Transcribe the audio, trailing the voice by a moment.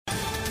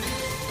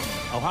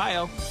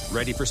Ohio,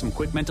 ready for some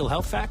quick mental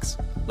health facts?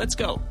 Let's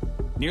go.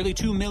 Nearly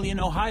 2 million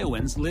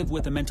Ohioans live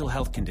with a mental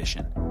health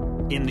condition.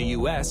 In the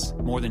U.S.,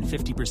 more than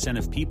 50%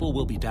 of people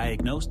will be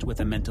diagnosed with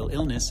a mental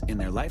illness in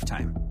their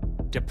lifetime.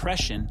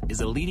 Depression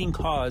is a leading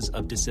cause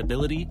of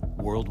disability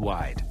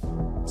worldwide.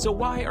 So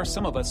why are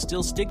some of us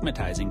still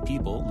stigmatizing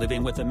people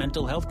living with a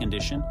mental health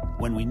condition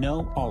when we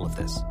know all of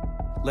this?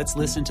 Let's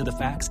listen to the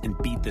facts and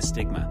beat the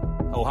stigma.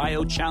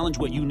 Ohio, challenge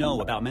what you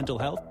know about mental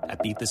health at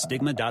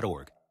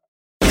beatthestigma.org.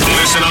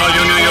 Listen, all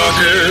you New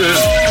Yorkers.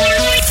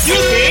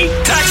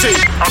 UP, taxi.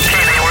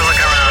 Okay, we're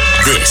looking around.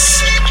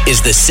 This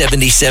is the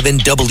 77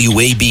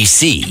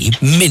 WABC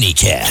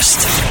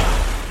minicast.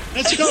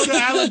 Let's go to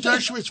Alan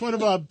Dershowitz, one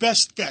of our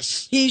best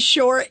guests. He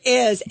sure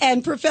is.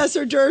 And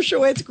Professor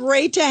Dershowitz,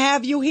 great to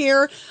have you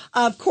here.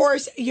 Of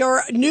course,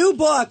 your new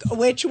book,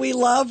 which we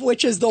love,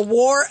 which is The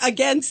War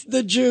Against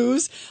the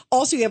Jews.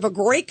 Also, you have a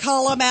great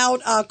column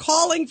out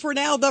calling for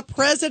now the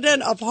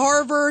president of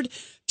Harvard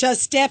to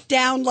step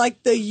down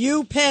like the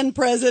UPenn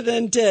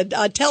president did.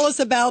 Tell us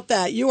about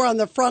that. You were on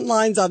the front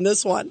lines on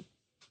this one.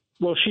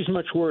 Well, she's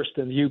much worse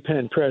than the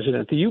UPenn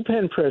president. The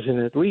UPenn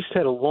president at least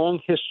had a long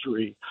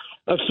history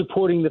of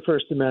supporting the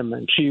First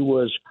Amendment. She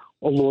was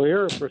a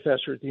lawyer, a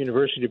professor at the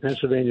University of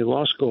Pennsylvania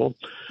Law School.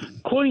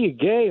 Claudia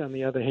Gay, on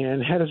the other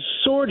hand, had a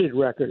sordid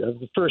record of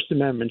the First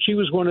Amendment. She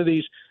was one of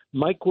these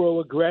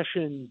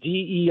microaggression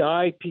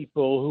DEI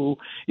people who,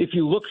 if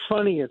you look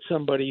funny at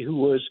somebody who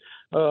was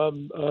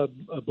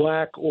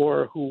black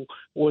or who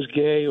was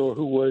gay or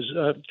who was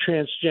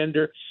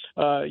transgender,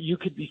 you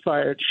could be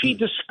fired. She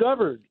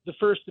discovered the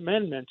First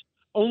Amendment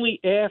only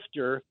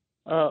after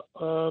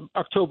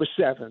October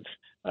 7th.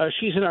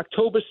 She's an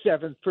October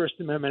 7th First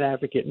Amendment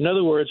advocate. In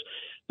other words,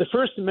 the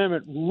First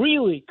Amendment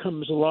really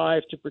comes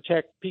alive to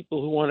protect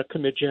people who want to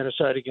commit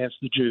genocide against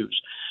the Jews.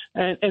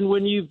 And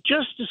when you've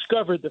just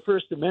discovered the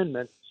First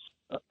Amendment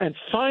and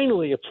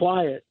finally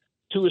apply it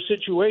to a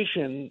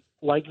situation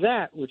like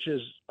that, which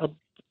is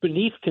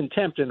beneath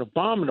contempt and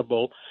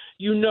abominable,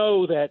 you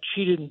know that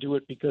she didn't do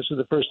it because of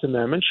the First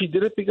Amendment. She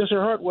did it because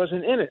her heart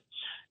wasn't in it.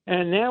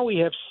 And now we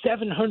have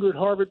 700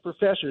 Harvard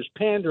professors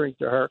pandering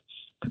to her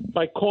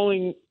by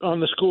calling on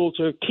the school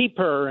to keep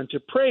her and to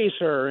praise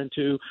her and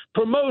to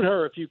promote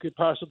her, if you could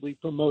possibly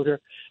promote her.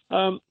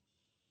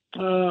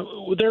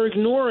 They're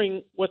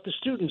ignoring what the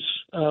students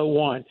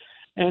want.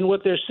 And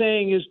what they're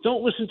saying is,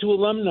 don't listen to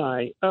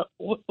alumni.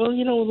 Well,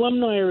 you know,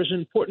 alumni are as an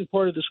important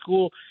part of the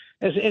school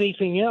as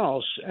anything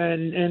else.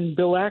 And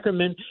Bill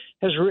Ackerman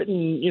has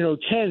written,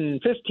 10,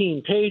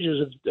 15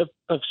 pages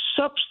of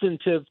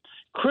substantive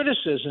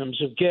criticisms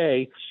of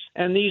Gay.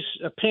 And these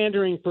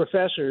pandering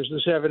professors,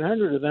 the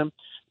 700 of them,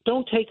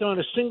 don't take on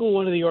a single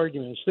one of the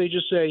arguments. They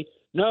just say,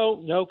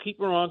 no, keep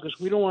her on because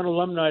we don't want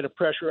alumni to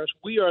pressure us.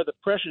 We are the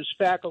precious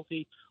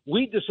faculty.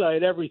 We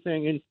decide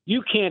everything, and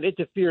you can't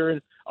interfere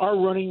in our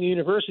running the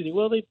university.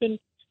 Well, they've been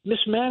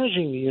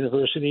mismanaging the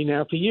university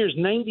now for years.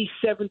 97%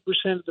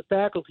 of the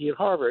faculty at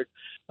Harvard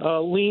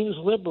leans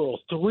liberal.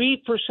 3%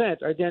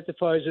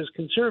 identifies as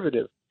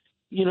conservative.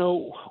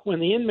 When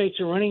the inmates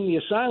are running the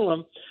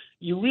asylum,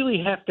 you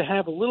really have to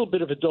have a little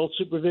bit of adult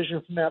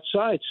supervision from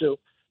outside. So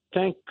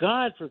thank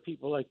God for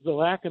people like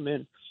Bill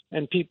Ackerman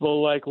and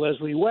people like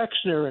Leslie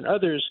Wexner and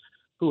others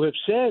who have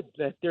said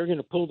that they're going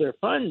to pull their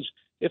funds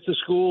if the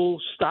school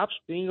stops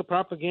being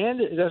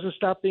it doesn't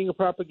stop being a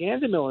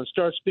propaganda mill and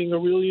starts being a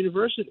real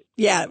university.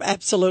 Yeah,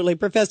 absolutely.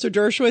 Professor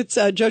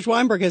Dershowitz, Judge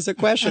Weinberg has a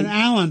question. And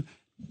Alan,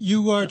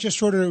 you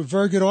just wrote a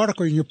very good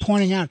article, and you're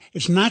pointing out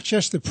it's not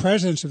just the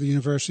presidents of the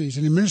universities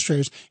and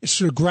administrators, it's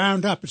sort of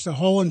ground up. It's the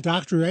whole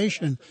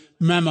indoctrination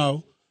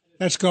memo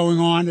that's going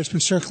on, that's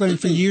been circulating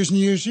for years and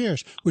years and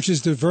years, which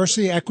is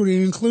diversity, equity,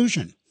 and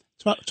inclusion.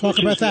 Talk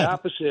about that. The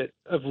opposite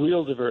of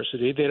real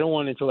diversity. They don't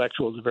want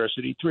intellectual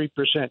diversity. 3%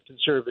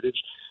 conservatives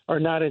are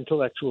not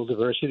intellectual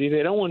diversity.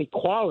 They don't want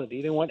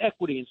equality. They want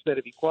equity instead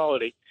of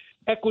equality.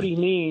 Equity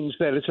means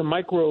that it's a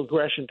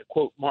microaggression, to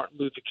quote Martin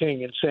Luther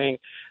King, in saying,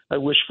 I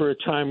wish for a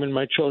time when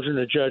my children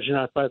are judged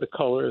not by the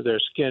color of their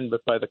skin,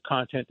 but by the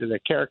content of their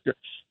character.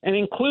 And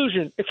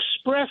inclusion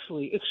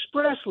expressly,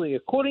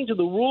 according to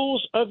the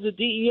rules of the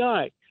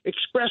DEI,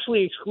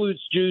 expressly excludes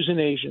Jews and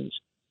Asians.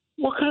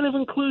 What kind of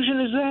inclusion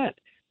is that?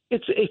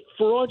 It's a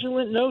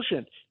fraudulent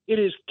notion. It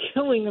is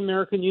killing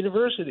American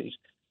universities,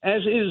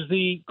 as is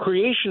the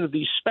creation of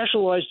these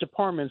specialized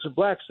departments of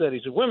black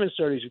studies, of women's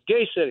studies, of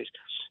gay studies,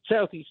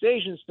 Southeast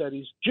Asian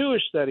studies,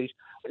 Jewish studies.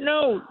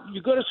 No,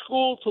 you go to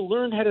school to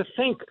learn how to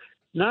think,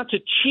 not to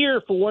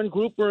cheer for one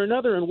group or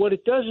another. And what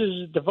it does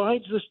is it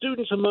divides the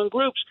students among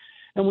groups.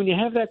 And when you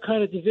have that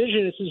kind of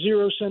division, it's a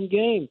zero-sum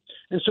game.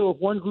 And so if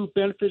one group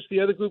benefits,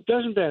 the other group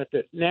doesn't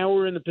benefit. Now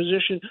we're in the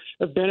position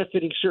of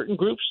benefiting certain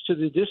groups to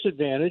the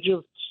disadvantage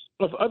of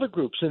other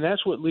groups. And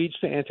that's what leads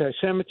to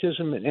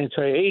anti-Semitism and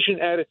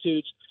anti-Asian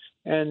attitudes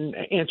and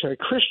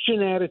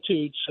anti-Christian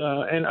attitudes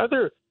and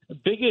other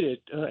bigoted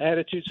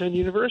attitudes on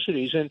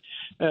universities.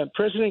 And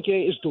President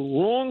Gay is the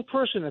wrong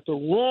person at the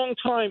wrong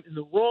time in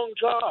the wrong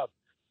job.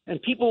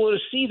 And people ought to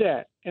see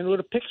that and ought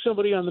to pick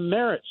somebody on the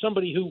merit,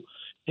 somebody who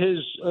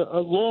a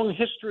long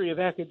history of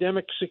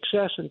academic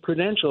success and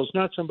credentials,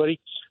 not somebody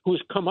who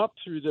has come up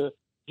through the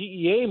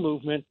DEA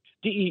movement,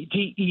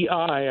 DEI.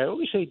 I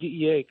always say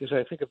DEA because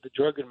I think of the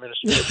drug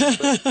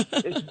administration.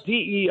 But it's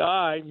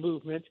DEI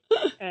movement,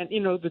 and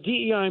the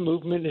DEI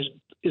movement is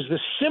the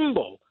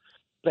symbol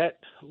that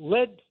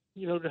led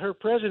to her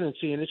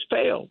presidency, and it's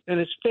failed, and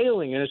it's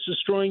failing, and it's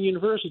destroying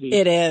universities.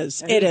 It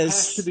is. And it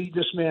has to be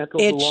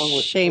dismantled.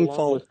 It's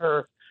shameful.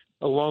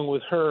 Along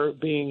with her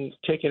being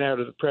taken out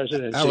of the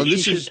presidency. Alan, she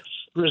should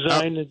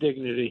resign the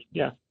dignity.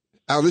 Yeah.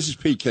 Al, this is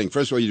Pete King.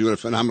 First of all, you're doing a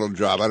phenomenal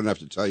job. I don't have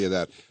to tell you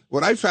that.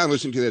 What I found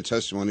listening to their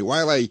testimony,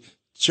 while I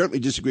certainly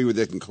disagree with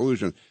their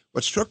conclusion,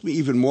 what struck me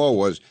even more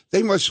was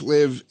they must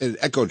live in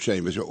echo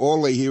chambers where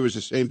all they hear is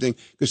the same thing,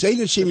 because they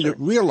didn't seem to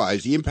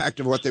realize the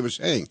impact of what they were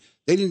saying.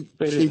 They didn't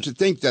seem to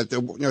think that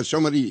so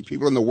many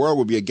people in the world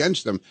would be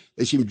against them.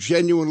 They seemed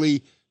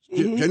genuinely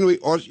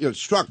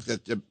struck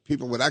that the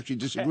people would actually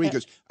disagree,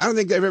 because I don't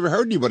think they've ever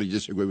heard anybody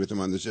disagree with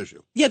them on this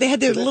issue. Yeah, they had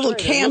their little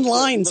canned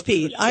lines,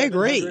 Pete. I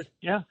agree.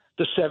 Yeah,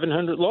 the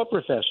 700 law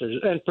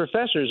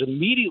professors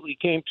immediately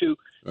came to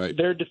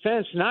their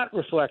defense, not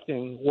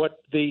reflecting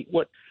what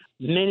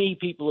many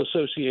people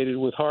associated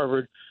with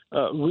Harvard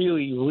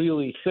really,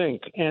 really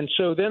think. And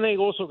so then they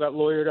also got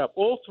lawyered up.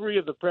 All three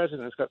of the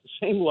presidents got the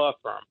same law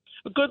firm,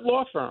 a good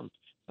law firm.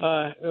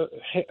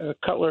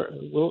 Cutler,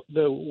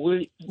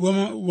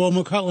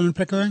 Wilma Cutler and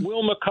Pickering?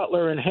 Wilma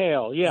Cutler and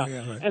Hale, yeah. Oh,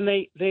 yeah, right. And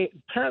they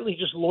apparently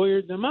just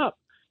lawyered them up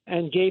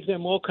and gave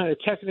them all kind of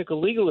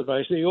technical legal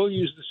advice. They all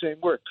used the same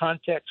word: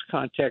 context.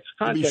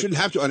 But you shouldn't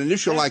have to on an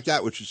issue like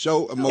that, which is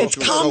so emotional, it's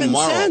common so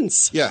moral.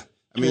 sense. Yeah,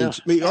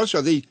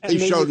 also they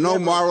showed no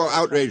moral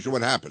outrage to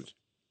what happened.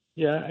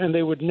 Yeah, and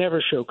they would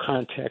never show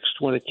context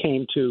when it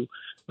came to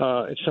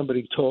if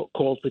somebody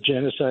called for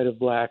genocide of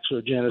blacks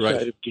or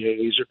genocide of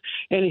gays or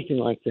anything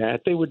like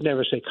that. They would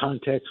never say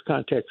context.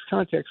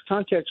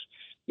 Context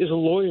is a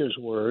lawyer's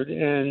word,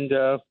 and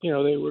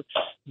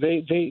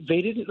they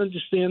didn't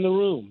understand the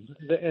room.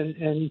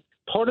 And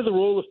part of the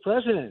role of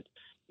president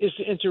is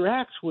to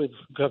interact with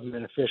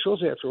government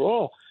officials. After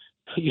all,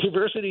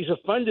 universities are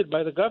funded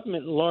by the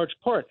government in large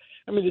part.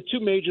 I mean, the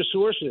two major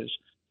sources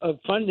of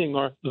funding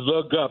are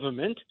the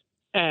government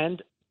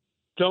and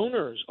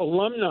donors,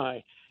 alumni.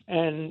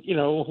 And,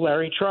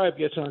 Larry Tribe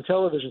gets on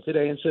television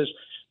today and says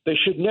they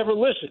should never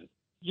listen.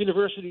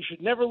 Universities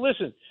should never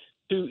listen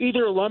to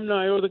either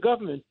alumni or the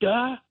government.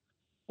 Duh.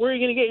 Where are you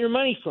going to get your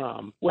money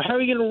from? Well, how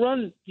are you going to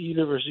run the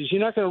universities?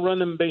 You're not going to run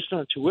them based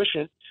on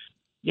tuition.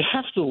 You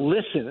have to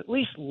listen, at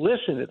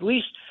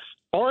least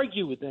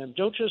argue with them.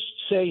 Don't just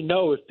say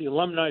no if the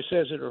alumni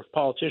says it or if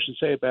politicians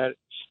say about it.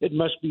 It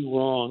must be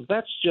wrong.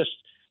 That's just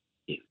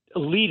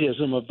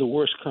elitism of the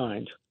worst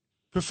kind.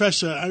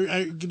 Professor,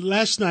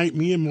 last night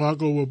me and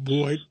Margot were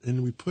bored,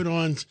 and we put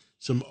on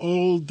some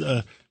old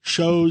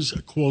shows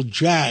called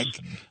JAG,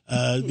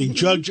 the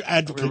Judge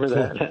Advocate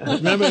Court.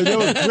 Remember, they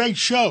were great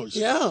shows.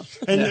 Yeah.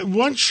 And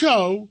one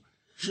show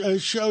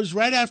shows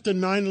right after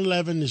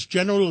 9/11, this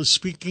general is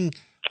speaking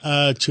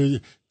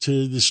to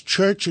this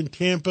church in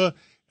Tampa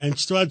and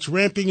starts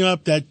ramping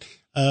up that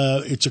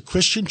it's a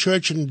Christian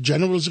church and the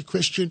general is a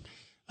Christian,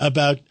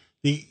 about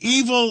the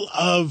evil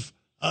of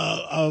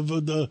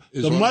the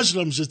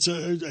Muslims. It's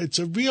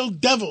a real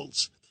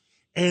devils,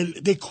 and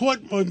they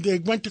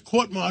went to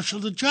court-martial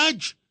the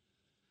judge.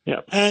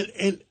 Yeah.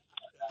 And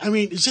I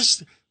mean,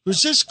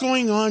 was this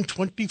going on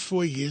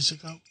 24 years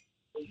ago?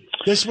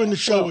 This when the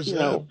show was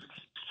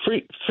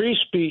free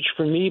speech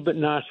for me, but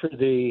not for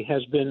thee,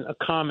 has been a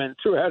common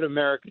throughout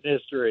American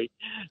history.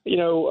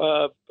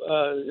 John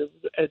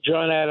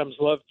Adams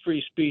loved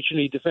free speech, and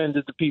he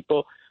defended the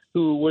people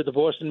who were the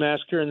Boston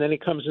Massacre, and then he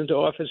comes into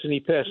office and he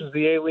passes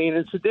the Alien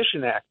and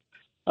Sedition Act.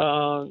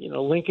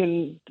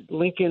 Lincoln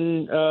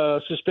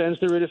suspends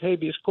the writ of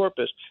habeas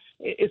corpus.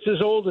 It's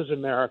as old as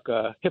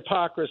America,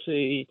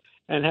 hypocrisy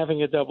and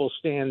having a double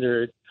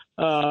standard.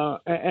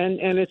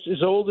 And it's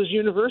as old as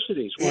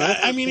universities.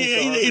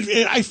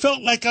 I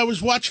felt like I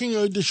was watching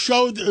the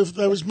show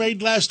that was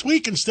made last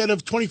week instead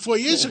of 24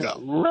 years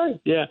ago. Right,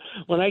 yeah.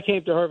 When I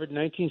came to Harvard in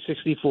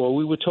 1964,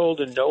 we were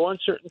told in no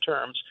uncertain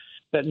terms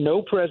that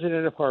no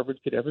president of Harvard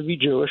could ever be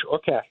Jewish or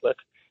Catholic.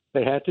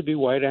 They had to be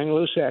white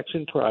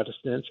Anglo-Saxon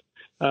Protestants.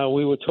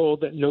 We were told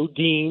that no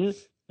dean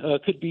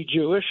could be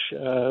Jewish.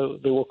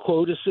 There were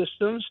quota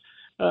systems.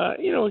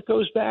 It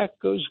goes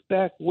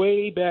back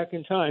way back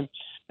in time.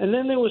 And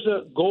then there was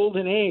a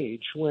golden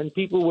age when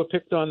people were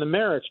picked on the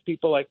merits,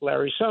 people like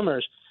Larry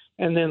Summers.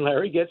 And then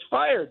Larry gets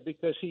fired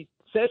because he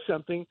said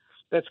something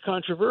that's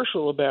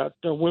controversial about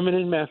women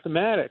in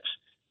mathematics.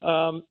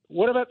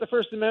 What about the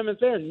First Amendment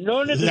there?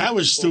 None of that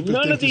was stupid.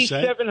 None of these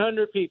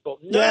 700 people.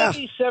 None of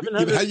these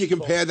 700 how do you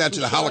compare that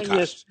to the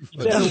Holocaust?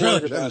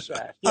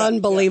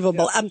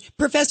 Unbelievable. Yeah.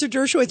 Professor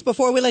Dershowitz,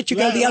 before we let you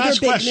go, the other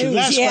big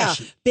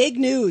news. Big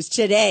news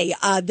today.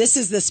 This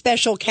is the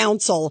special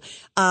counsel.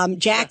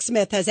 Jack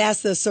Smith has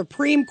asked the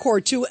Supreme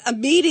Court to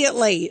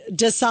immediately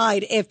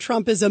decide if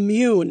Trump is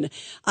immune,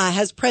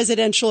 has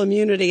presidential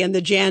immunity in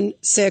the Jan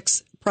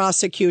 6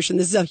 prosecution.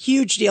 This is a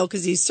huge deal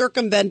because he's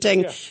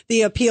circumventing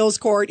the appeals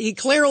court. He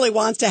clearly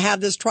wants to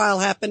have this trial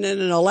happen in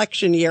an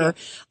election year.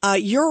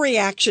 Your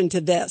reaction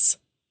to this?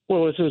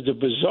 Well, it was a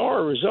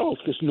bizarre result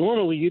because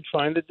normally you'd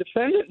find the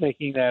defendant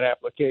making that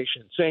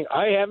application, saying,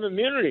 I have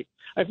immunity.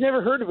 I've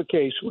never heard of a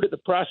case where the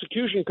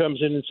prosecution comes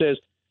in and says,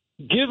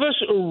 give us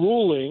a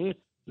ruling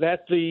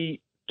that the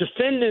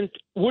defendant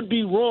would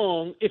be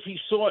wrong if he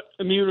sought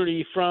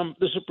immunity from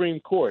the Supreme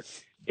Court.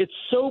 It's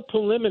so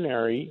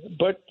preliminary,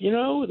 but,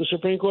 the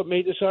Supreme Court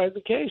may decide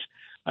the case.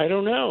 I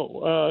don't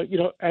know.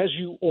 As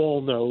you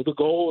all know, the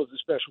goal of the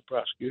special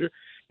prosecutor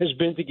has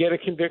been to get a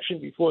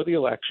conviction before the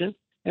election,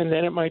 and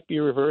then it might be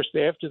reversed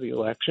after the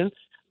election.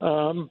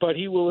 But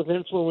he will have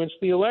influenced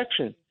the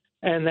election.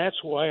 And that's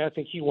why I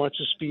think he wants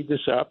to speed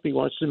this up. He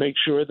wants to make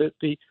sure that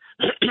the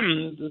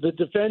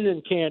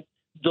defendant can't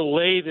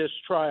delay this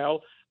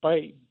trial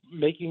by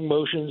making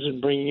motions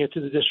and bringing it to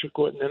the district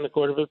court and then the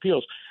Court of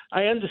Appeals.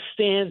 I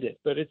understand it,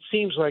 but it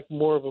seems like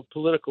more of a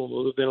political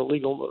move than a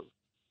legal move.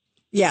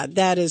 Yeah,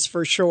 that is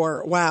for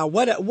sure. Wow,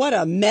 what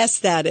a mess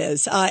that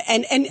is.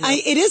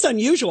 It is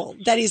unusual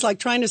that he's like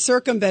trying to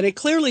circumvent. It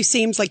clearly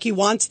seems like he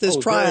wants this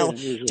trial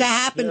to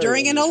happen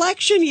during an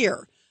election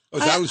year. Oh,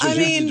 that was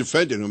the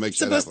defendant who makes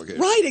that application.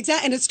 Right,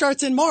 exactly. And it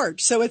starts in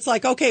March. So it's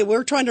like, okay,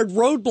 we're trying to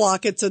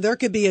roadblock it so there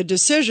could be a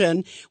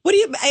decision. What do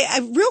you,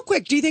 real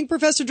quick, do you think,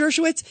 Professor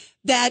Dershowitz,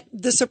 that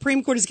the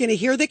Supreme Court is going to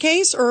hear the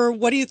case, or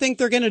what do you think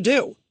they're going to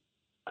do?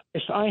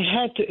 If I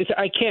had to,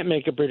 I can't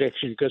make a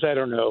prediction because I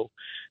don't know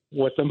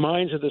what the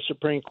minds of the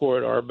Supreme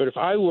Court are. But if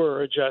I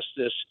were a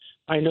justice,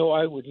 I know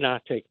I would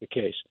not take the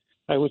case.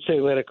 I would say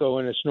let it go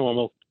in its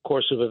normal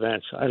course of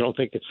events. I don't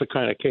think it's the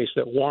kind of case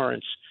that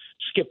warrants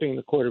skipping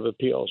the Court of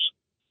Appeals.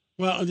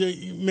 Well,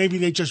 maybe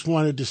they just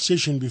want a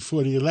decision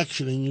before the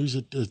election and use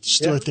it to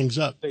stir things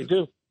up. They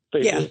do.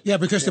 Yeah,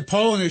 because the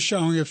polling is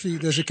showing if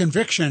there's a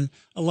conviction,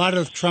 a lot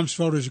of Trump's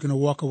voters are going to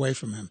walk away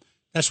from him.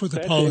 That's what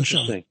the polling is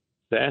showing.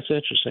 That's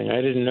interesting.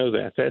 I didn't know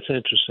that. That's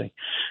interesting.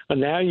 But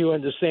now you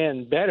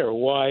understand better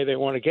why they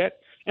want to get,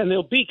 and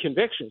there'll be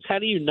convictions. How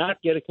do you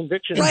not get a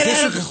conviction? Right,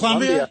 District of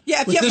Columbia?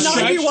 Yeah, if you have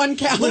 91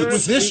 counts.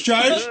 With this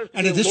judge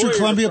and the District of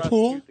Columbia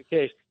pool?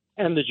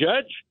 And the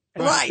judge?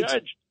 Right.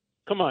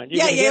 Come on.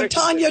 You have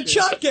Tanya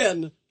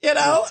Chutkin,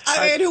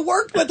 who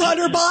worked with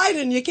Hunter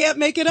Biden. You can't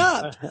make it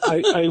up.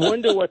 I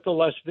wonder what the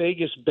Las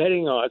Vegas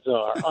betting odds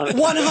are.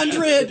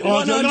 100.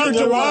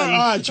 There are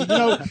odds.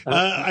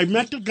 I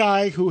met the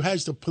guy who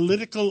has the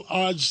political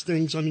odds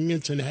things on the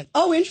internet.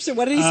 Oh, interesting.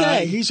 What did he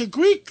say? He's a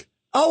Greek.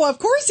 Oh, of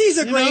course he's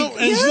a Greek.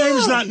 And his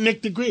name's not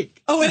Nick the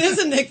Greek. Oh, it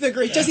isn't Nick the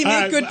Greek. Does he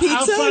make good pizza?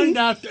 I'll find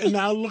out, and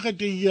I'll look at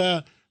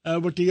the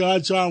what the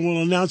odds are, and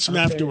we'll announce them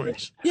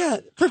afterwards. Yeah.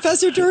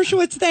 Professor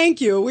Dershowitz, thank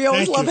you. We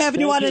always love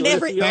having you on. Thank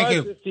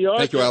you. If the odds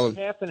Thank you, Alan.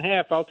 half and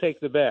half, I'll take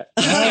the bet.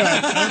 All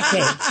right.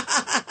 Okay.